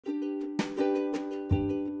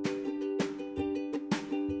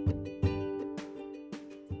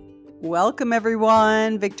Welcome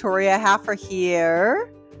everyone, Victoria Haffer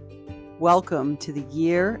here. Welcome to the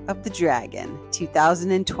Year of the Dragon,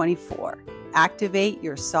 2024. Activate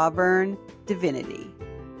your sovereign divinity.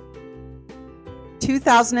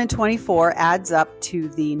 2024 adds up to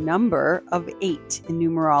the number of 8 in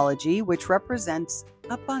numerology, which represents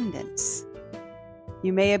abundance.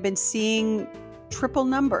 You may have been seeing triple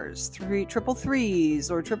numbers, triple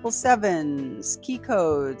threes or triple sevens, key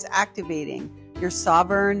codes activating your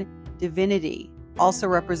sovereign divinity, also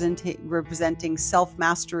representing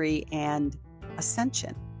self-mastery and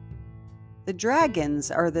ascension. The dragons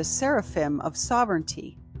are the seraphim of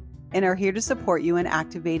sovereignty and are here to support you in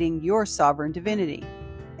activating your sovereign divinity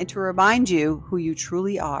and to remind you who you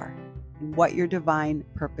truly are and what your divine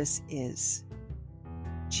purpose is.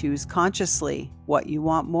 Choose consciously what you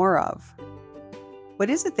want more of. What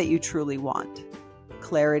is it that you truly want?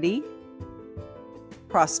 Clarity,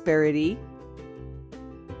 prosperity,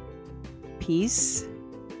 peace.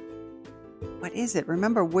 What is it?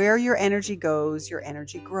 Remember, where your energy goes, your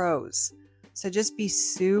energy grows. So just be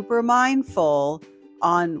super mindful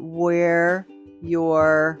on where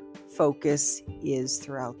your focus is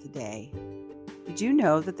throughout the day. Did you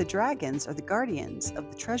know that the dragons are the guardians of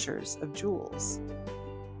the treasures of jewels,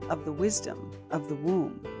 of the wisdom of the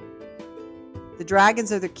womb? The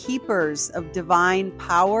dragons are the keepers of divine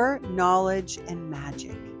power, knowledge, and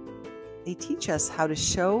magic. They teach us how to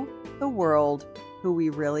show the world who we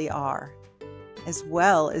really are, as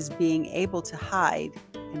well as being able to hide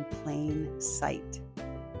in plain sight.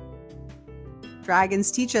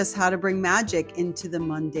 Dragons teach us how to bring magic into the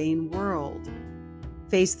mundane world,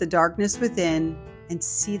 face the darkness within, and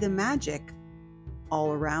see the magic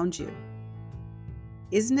all around you.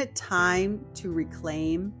 Isn't it time to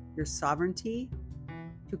reclaim your sovereignty,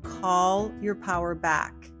 to call your power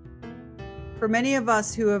back? For many of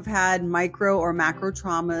us who have had micro or macro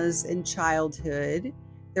traumas in childhood,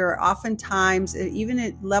 there are often times, even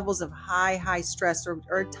at levels of high stress,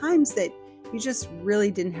 or times that you just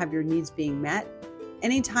really didn't have your needs being met.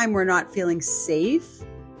 Anytime we're not feeling safe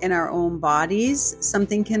in our own bodies,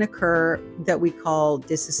 something can occur that we call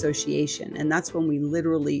disassociation. And that's when we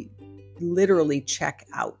literally check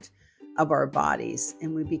out of our bodies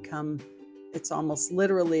and we become, it's almost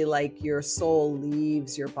literally like your soul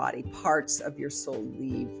leaves your body. Parts of your soul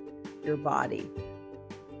leave your body.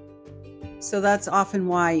 So that's often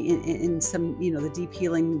why in some, the deep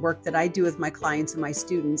healing work that I do with my clients and my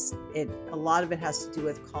students, a lot of it has to do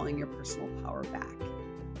with calling your personal power back.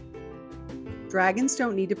 Dragons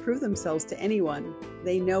don't need to prove themselves to anyone.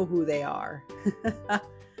 They know who they are.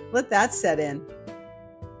 Let that set in.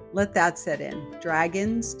 Let that set in.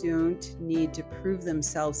 Dragons don't need to prove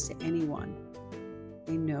themselves to anyone.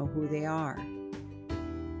 They know who they are.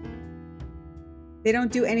 They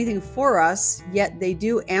don't do anything for us, yet they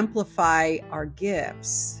do amplify our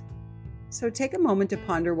gifts. So take a moment to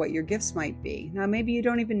ponder what your gifts might be. Now, maybe you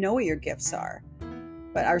don't even know what your gifts are,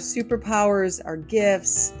 but our superpowers, our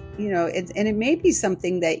gifts, and it may be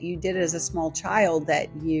something that you did as a small child that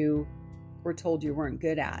you were told you weren't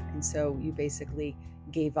good at. And so you basically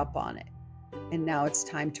gave up on it. And now it's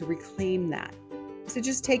time to reclaim that. So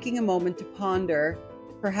just taking a moment to ponder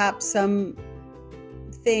perhaps some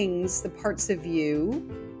things, the parts of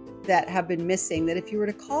you that have been missing, that if you were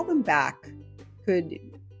to call them back, could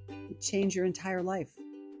change your entire life.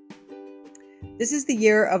 This is the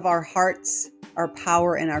year of our hearts, our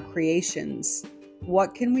power, and our creations.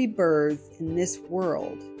 What can we birth in this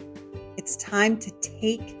world? It's time to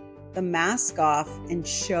take the mask off and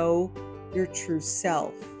show your true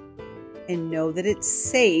self, and know that it's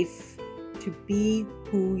safe to be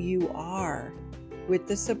who you are with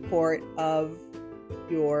the support of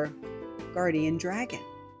your guardian dragon.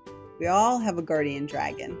 We all have a guardian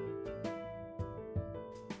dragon.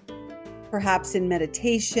 Perhaps in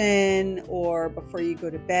meditation or before you go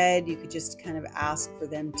to bed, you could just kind of ask for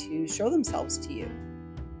them to show themselves to you.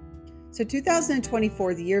 So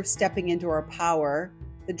 2024, the year of stepping into our power,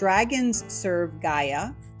 the dragons serve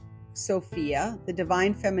Gaia, Sophia, the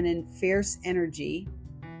divine feminine fierce energy.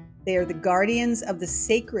 They are the guardians of the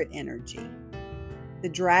sacred energy. The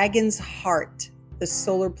dragon's heart, the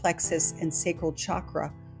solar plexus, and sacral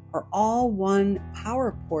chakra are all one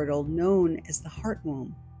power portal known as the heart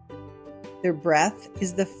womb. Their breath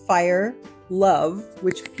is the fire, love,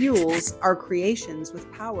 which fuels our creations with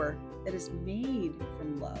power that is made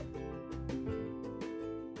from love.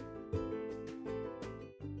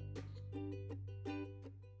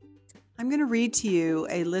 I'm going to read to you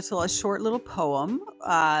a short little poem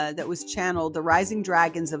that was channeled, The Rising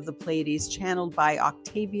Dragons of the Pleiades, channeled by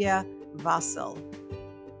Octavia Vasil.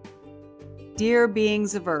 Dear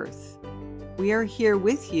beings of Earth, We are here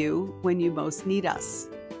with you when you most need us.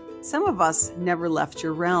 Some of us never left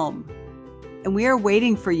your realm, and we are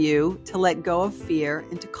waiting for you to let go of fear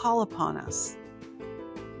and to call upon us.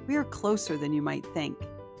 We are closer than you might think,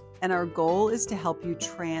 and our goal is to help you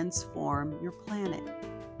transform your planet.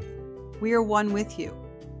 We are one with you.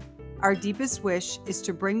 Our deepest wish is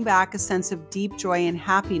to bring back a sense of deep joy and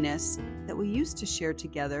happiness that we used to share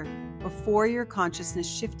together before your consciousness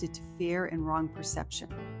shifted to fear and wrong perception.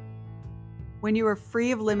 When you are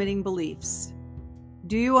free of limiting beliefs,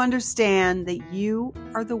 do you understand that you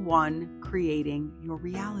are the one creating your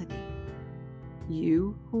reality?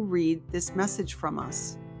 You who read this message from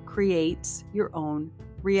us creates your own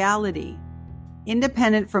reality,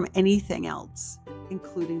 independent from anything else,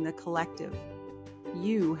 including the collective.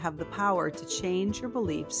 You have the power to change your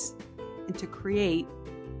beliefs and to create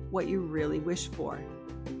what you really wish for.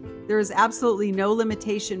 There is absolutely no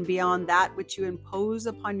limitation beyond that which you impose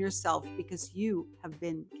upon yourself because you have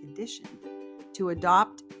been conditioned to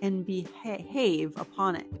adopt and behave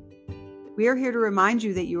upon it. We are here to remind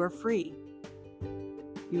you that you are free.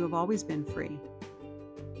 You have always been free.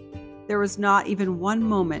 There was not even one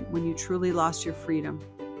moment when you truly lost your freedom.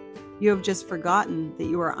 You have just forgotten that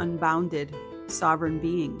you are unbounded, sovereign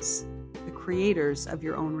beings, the creators of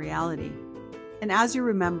your own reality. And as you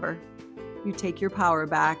remember, you take your power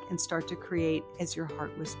back and start to create as your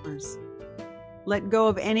heart whispers. Let go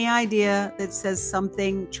of any idea that says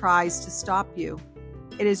something tries to stop you.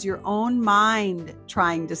 It is your own mind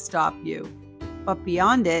trying to stop you. But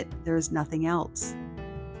beyond it, there is nothing else.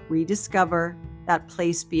 Rediscover that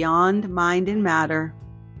place beyond mind and matter.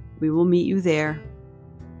 We will meet you there.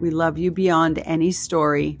 We love you beyond any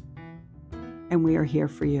story, and we are here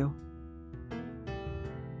for you.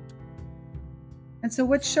 And so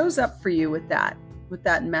what shows up for you with that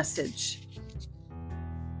message?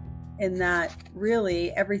 In that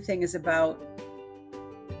really everything is about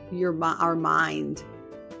our mind.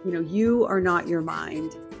 You are not your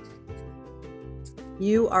mind.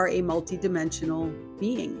 You are a multidimensional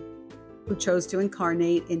being who chose to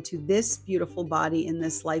incarnate into this beautiful body in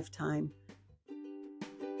this lifetime.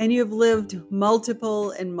 And you have lived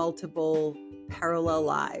multiple parallel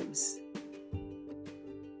lives.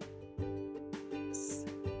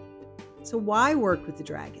 So why work with the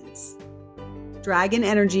dragons? Dragon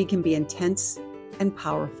energy can be intense and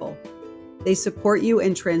powerful. They support you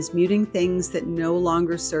in transmuting things that no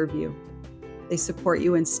longer serve you. They support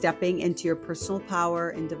you in stepping into your personal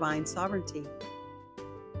power and divine sovereignty,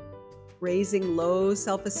 raising low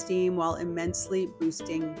self-esteem while immensely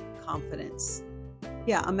boosting confidence.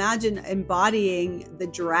 Yeah, imagine embodying the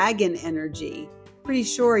dragon energy. Pretty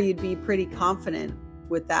sure you'd be pretty confident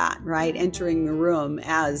with that, right? Entering the room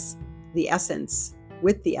as the essence,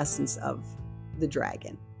 with the essence of the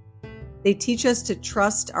dragon. They teach us to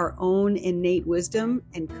trust our own innate wisdom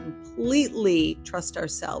and completely trust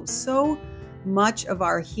ourselves. So much of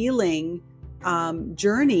our healing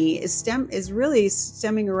journey is really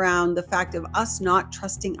stemming around the fact of us not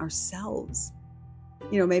trusting ourselves.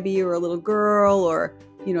 Maybe you were a little girl or,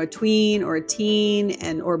 a tween or a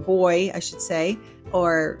teen or boy, I should say,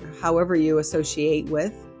 or however you associate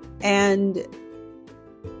with. And,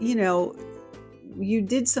 you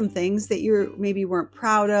did some things that you maybe weren't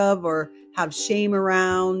proud of or have shame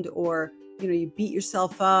around, or, you beat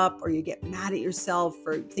yourself up or you get mad at yourself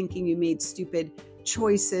for thinking you made stupid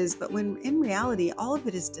choices. But when in reality, all of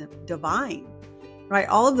it is divine, right?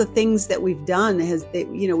 All of the things that we've done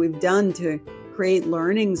we've done to create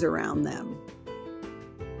learnings around them.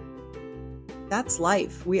 That's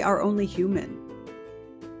life. We are only human.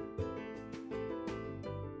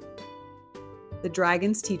 The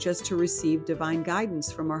dragons teach us to receive divine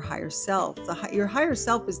guidance from our higher self. Your higher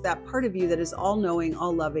self is that part of you that is all-knowing,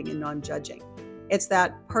 all-loving, and non-judging. It's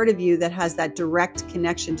that part of you that has that direct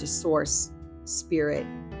connection to source, spirit,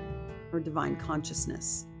 or divine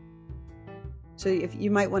consciousness. So if you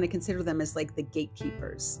might want to consider them as like the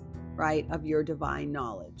gatekeepers, right, of your divine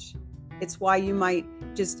knowledge. It's why you might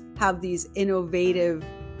just have these innovative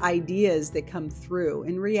ideas that come through.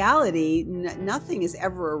 In reality, nothing is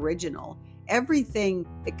ever original. Everything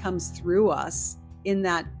that comes through us in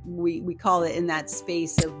that, we call it in that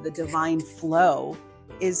space of the divine flow,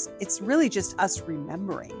 it's really just us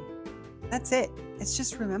remembering. That's it. It's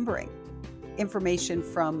just remembering information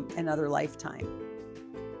from another lifetime.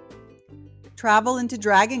 Travel into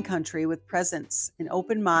dragon country with presence, an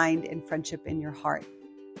open mind, and friendship in your heart.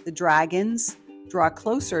 The dragons draw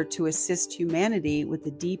closer to assist humanity with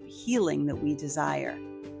the deep healing that we desire.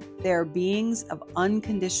 They are beings of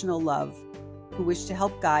unconditional love who wish to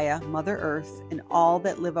help Gaia, Mother Earth, and all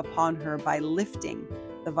that live upon her by lifting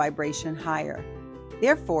the vibration higher.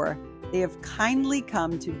 Therefore, They have kindly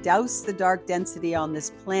come to douse the dark density on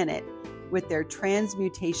this planet with their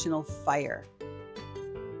transmutational fire.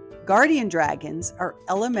 Guardian dragons are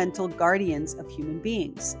elemental guardians of human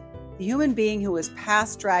beings. The human being who has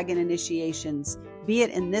passed dragon initiations, be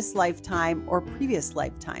it in this lifetime or previous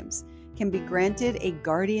lifetimes, can be granted a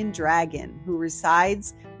guardian dragon who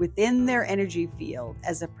resides within their energy field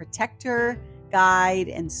as a protector, guide,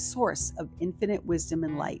 and source of infinite wisdom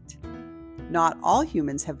and light. Not all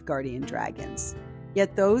humans have guardian dragons,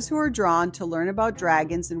 yet those who are drawn to learn about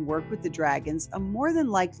dragons and work with the dragons are more than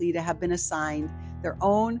likely to have been assigned their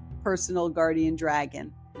own personal guardian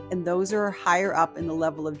dragon, and those who are higher up in the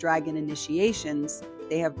level of dragon initiations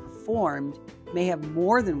they have performed may have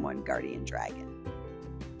more than one guardian dragon.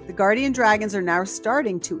 The guardian dragons are now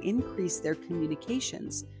starting to increase their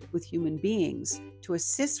communications with human beings to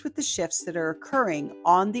assist with the shifts that are occurring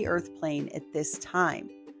on the earth plane at this time.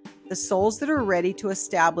 The souls that are ready to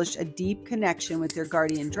establish a deep connection with their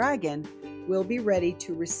guardian dragon will be ready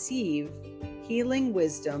to receive healing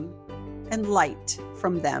wisdom and light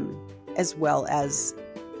from them, as well as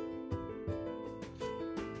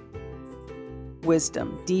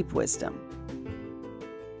wisdom, deep wisdom.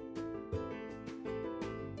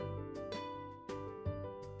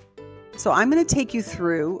 So I'm going to take you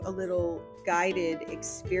through a little guided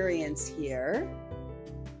experience here.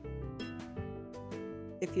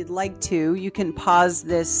 If you'd like to, you can pause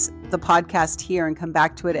the podcast here and come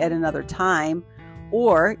back to it at another time,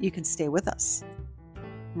 or you can stay with us.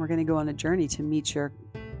 We're going to go on a journey to meet your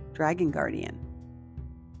dragon guardian.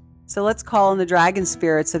 So let's call on the dragon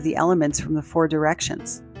spirits of the elements from the 4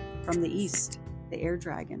 directions. From the east, the air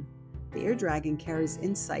dragon. The air dragon carries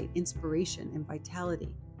insight, inspiration, and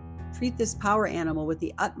vitality. Treat this power animal with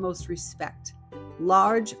the utmost respect.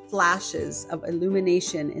 Large flashes of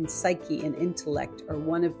illumination in psyche and intellect are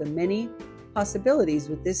one of the many possibilities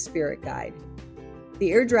with this spirit guide.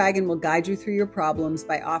 The air dragon will guide you through your problems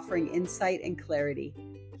by offering insight and clarity.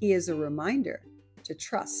 He is a reminder to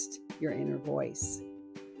trust your inner voice.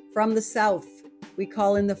 From the south, we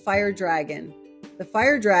call in the fire dragon. The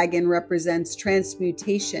fire dragon represents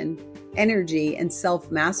transmutation, energy, and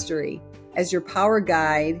self-mastery. As your power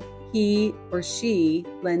guide, he or she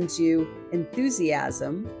lends you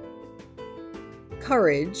enthusiasm,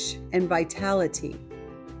 courage, and vitality.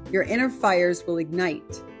 Your inner fires will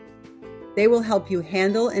ignite. They will help you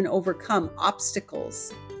handle and overcome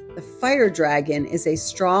obstacles. The fire dragon is a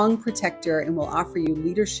strong protector and will offer you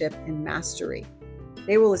leadership and mastery.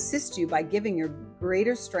 They will assist you by giving you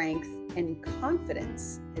greater strength and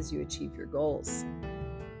confidence as you achieve your goals.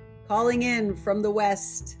 Calling in from the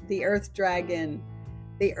west, the earth dragon.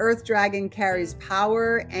 The earth dragon carries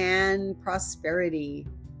power and prosperity.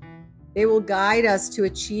 They will guide us to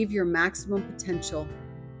achieve your maximum potential.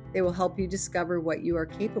 They will help you discover what you are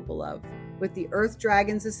capable of. With the earth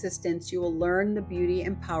dragon's assistance, you will learn the beauty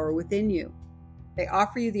and power within you. They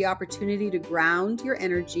offer you the opportunity to ground your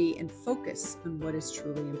energy and focus on what is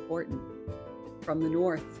truly important. From the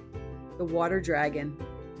north, the water dragon.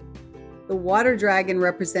 The water dragon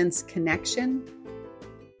represents connection,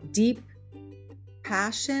 deep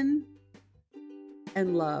passion,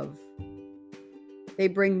 and love. They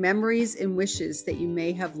bring memories and wishes that you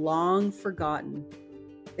may have long forgotten.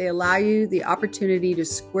 They allow you the opportunity to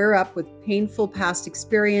square up with painful past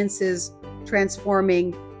experiences,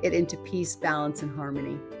 transforming it into peace, balance, and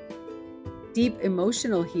harmony. Deep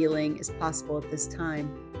emotional healing is possible at this time.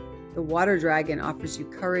 The water dragon offers you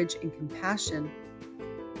courage and compassion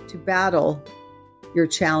to battle your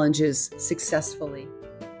challenges successfully.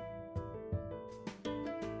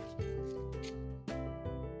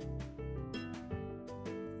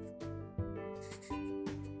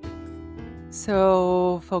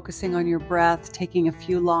 So focusing on your breath, taking a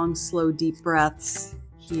few long, slow, deep breaths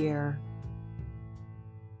here.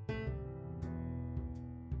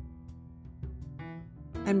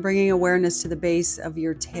 And bringing awareness to the base of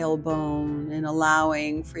your tailbone and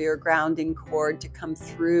allowing for your grounding cord to come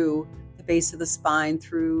through the base of the spine,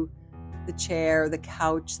 through the chair, the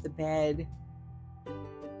couch, the bed,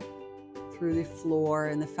 through the floor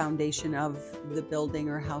and the foundation of the building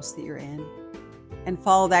or house that you're in. And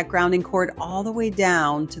follow that grounding cord all the way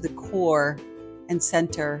down to the core and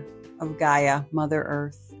center of Gaia, Mother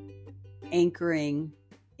Earth, anchoring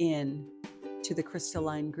in to the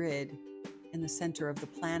crystalline grid in the center of the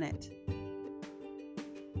planet.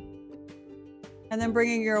 And then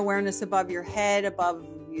bringing your awareness above your head, above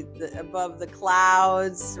the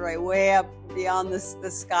clouds, right way up beyond the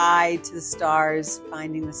sky to the stars,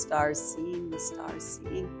 finding the stars, seeing the stars,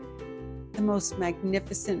 seeing the most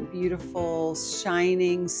magnificent, beautiful,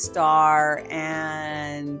 shining star.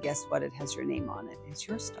 And guess what? It has your name on it. It's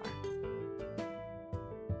your star.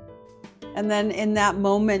 And then in that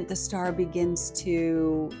moment, the star begins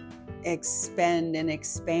to expand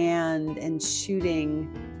and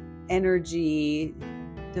shooting energy,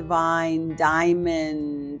 divine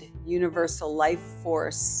diamond, universal life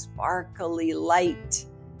force, sparkly light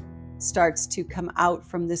starts to come out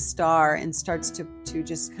from the star and starts to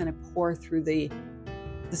just kind of pour through the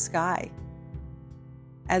sky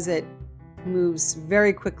as it moves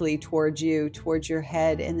very quickly towards you, towards your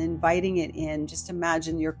head, and inviting it in. Just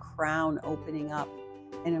imagine your crown opening up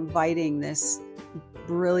and inviting this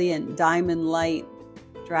brilliant diamond light,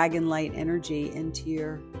 dragon light energy into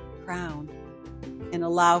your crown, and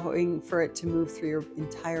allowing for it to move through your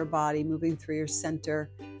entire body, moving through your center,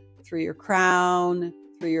 through your crown,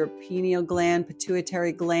 through your pineal gland,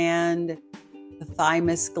 pituitary gland, the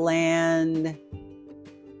thymus gland,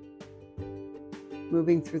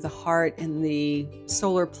 moving through the heart and the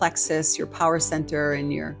solar plexus, your power center,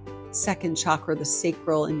 and your second chakra, the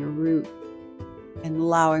sacral, and your root, and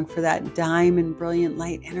allowing for that diamond brilliant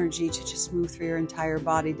light energy to just move through your entire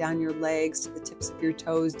body, down your legs to the tips of your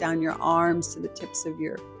toes, down your arms to the tips of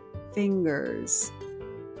your fingers.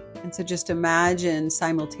 And so just imagine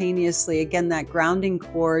simultaneously, again, that grounding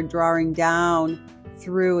cord drawing down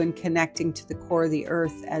through and connecting to the core of the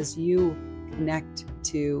earth as you connect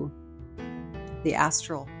to the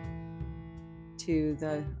astral, to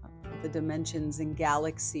the dimensions and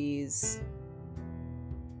galaxies.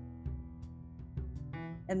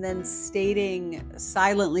 And then stating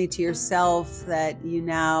silently to yourself that you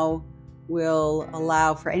now will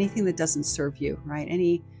allow for anything that doesn't serve you, right?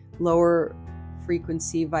 Any lower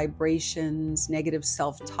frequency vibrations, negative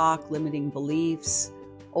self-talk, limiting beliefs,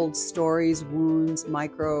 old stories, wounds,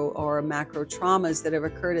 micro or macro traumas that have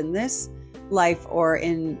occurred in this life or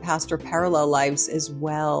in past or parallel lives as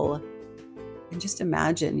well. And just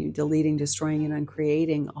imagine you deleting, destroying, and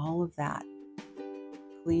uncreating all of that.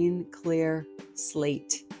 Clean, clear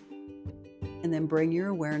slate. And then bring your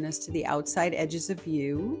awareness to the outside edges of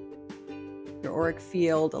you, your auric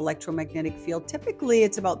field, electromagnetic field. Typically,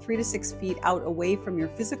 it's about 3 to 6 feet out away from your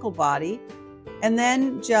physical body. And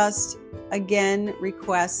then just, again,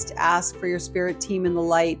 ask for your spirit team in the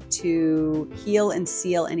light to heal and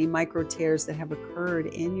seal any micro tears that have occurred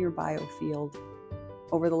in your biofield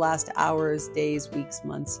over the last hours, days, weeks,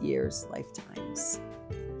 months, years, lifetimes.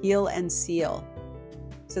 Heal and seal.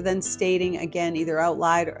 So then stating again, either out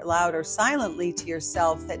loud or silently to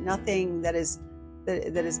yourself, that nothing that is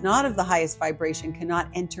not of the highest vibration cannot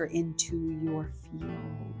enter into your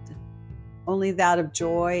field. Only that of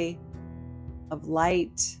joy, of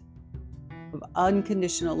light, of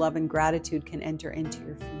unconditional love and gratitude can enter into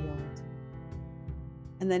your field.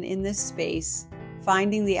 And then in this space,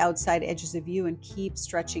 finding the outside edges of you and keep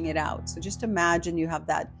stretching it out. So just imagine you have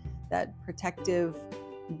that protective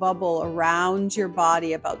bubble around your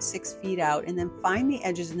body about 6 feet out, and then find the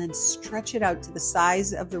edges and then stretch it out to the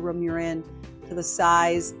size of the room you're in, to the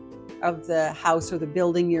size of the house or the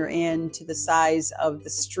building you're in, to the size of the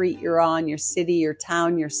street you're on, your city, your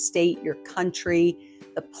town, your state, your country,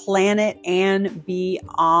 the planet, and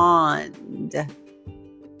beyond.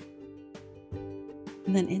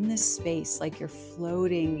 And then in this space, like you're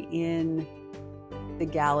floating in the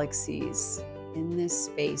galaxies, in this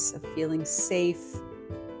space of feeling safe,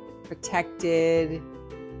 protected,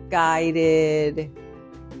 guided,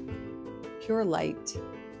 pure light,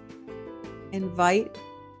 invite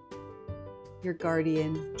your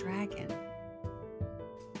guardian dragon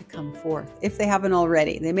to come forth. If they haven't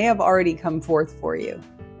already, they may have already come forth for you.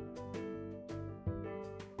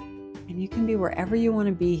 And you can be wherever you want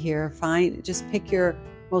to be here. Just pick your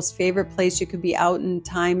most favorite place. You could be out in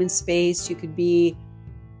time and space. You could be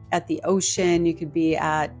at the ocean. You could be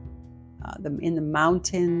at in the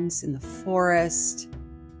mountains, in the forest,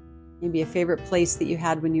 maybe a favorite place that you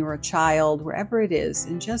had when you were a child, wherever it is.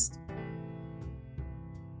 And just,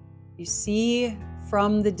 you see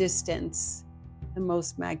from the distance the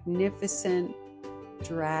most magnificent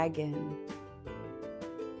dragon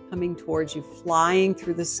coming towards you, flying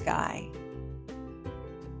through the sky.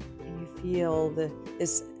 And you feel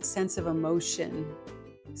this sense of emotion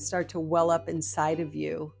start to well up inside of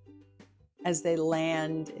you as they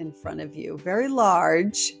land in front of you. Very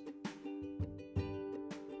large,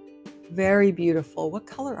 very beautiful. What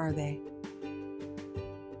color are they?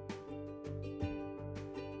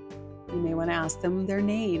 You may want to ask them their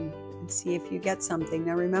name and see if you get something.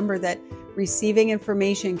 Now remember that receiving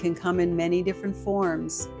information can come in many different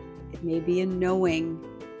forms. It may be a knowing,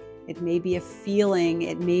 it may be a feeling,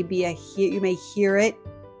 it may be you may hear it,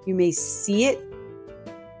 you may see it,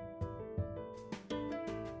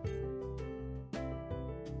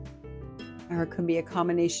 or it could be a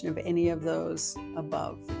combination of any of those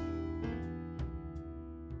above.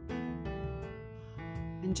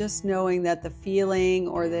 And just knowing that the feeling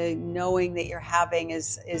or the knowing that you're having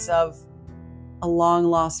is of a long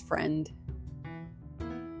lost friend.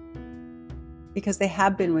 Because they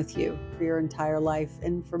have been with you for your entire life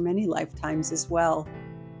and for many lifetimes as well.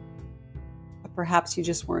 But perhaps you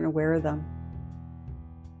just weren't aware of them.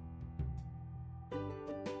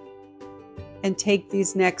 And take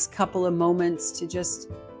these next couple of moments to just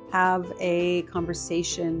have a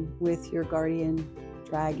conversation with your guardian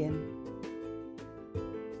dragon.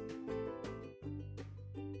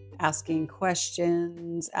 Asking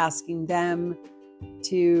questions, asking them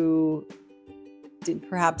to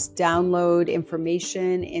perhaps download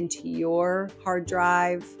information into your hard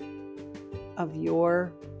drive of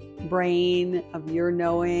your brain, of your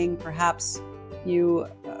knowing. Perhaps you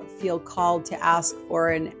feel called to ask for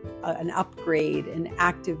an upgrade, an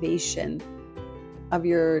activation of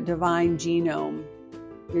your divine genome,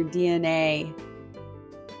 your DNA.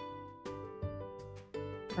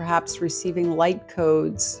 Perhaps receiving light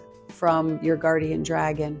codes from your guardian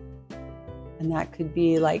dragon. And that could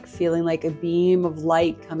be like feeling like a beam of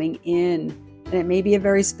light coming in. And it may be a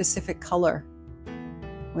very specific color.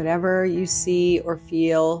 Whatever you see or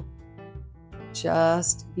feel,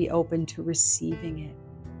 just be open to receiving it.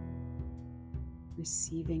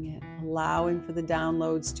 Receiving it, allowing for the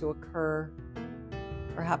downloads to occur.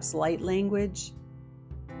 Perhaps light language.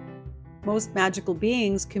 Most magical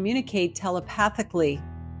beings communicate telepathically.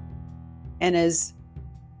 And as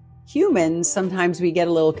humans, sometimes we get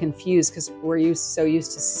a little confused because we're so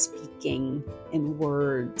used to speaking in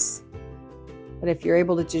words. But if you're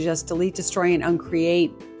able to just delete, destroy, and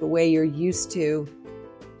uncreate the way you're used to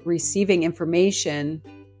receiving information,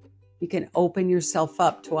 you can open yourself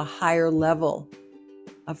up to a higher level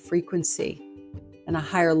of frequency and a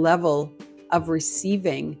higher level of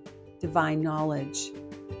receiving divine knowledge.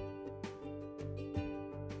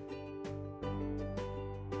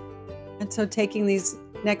 And so taking these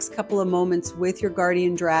next couple of moments with your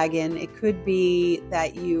guardian dragon, it could be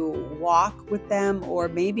that you walk with them, or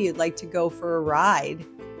maybe you'd like to go for a ride.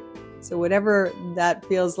 So whatever that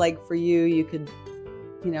feels like for you, you could,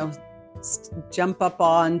 jump up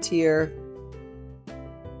onto your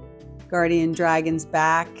guardian dragon's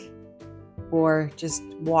back, or just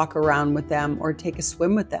walk around with them, or take a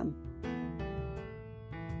swim with them.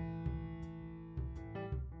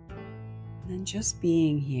 And then just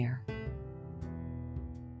being here.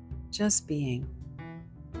 Just being.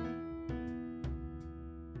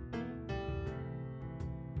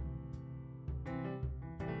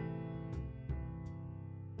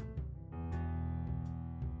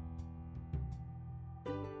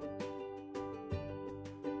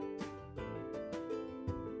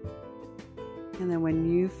 And then when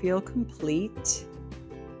you feel complete,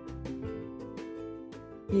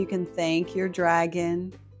 you can thank your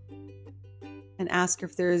dragon and ask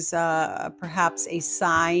if there's perhaps a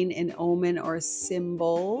sign, an omen, or a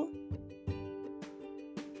symbol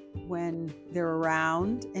when they're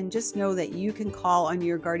around. And just know that you can call on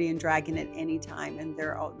your guardian dragon at any time. And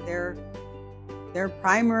their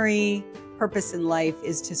primary purpose in life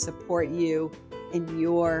is to support you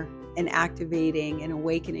in activating and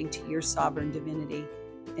awakening to your sovereign divinity,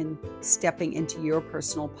 and stepping into your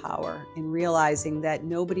personal power, and realizing that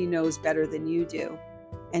nobody knows better than you do.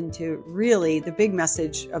 And to really, the big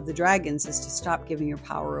message of the dragons is to stop giving your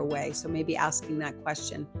power away. So maybe asking that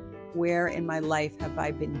question, where in my life have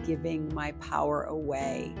I been giving my power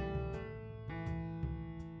away?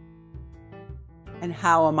 And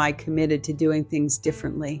how am I committed to doing things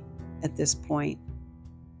differently at this point?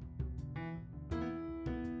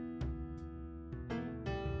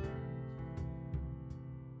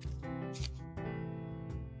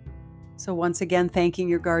 So once again, thanking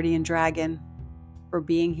your guardian dragon for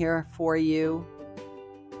being here for you.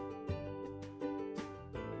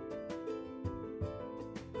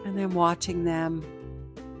 And then watching them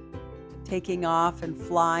taking off and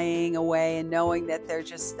flying away, and knowing that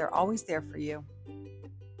they're always there for you.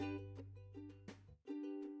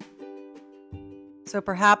 So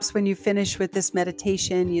perhaps when you finish with this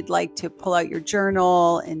meditation, you'd like to pull out your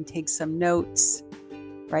journal and take some notes,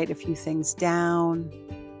 write a few things down.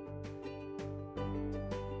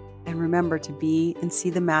 And remember to be and see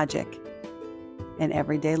the magic in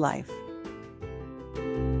everyday life.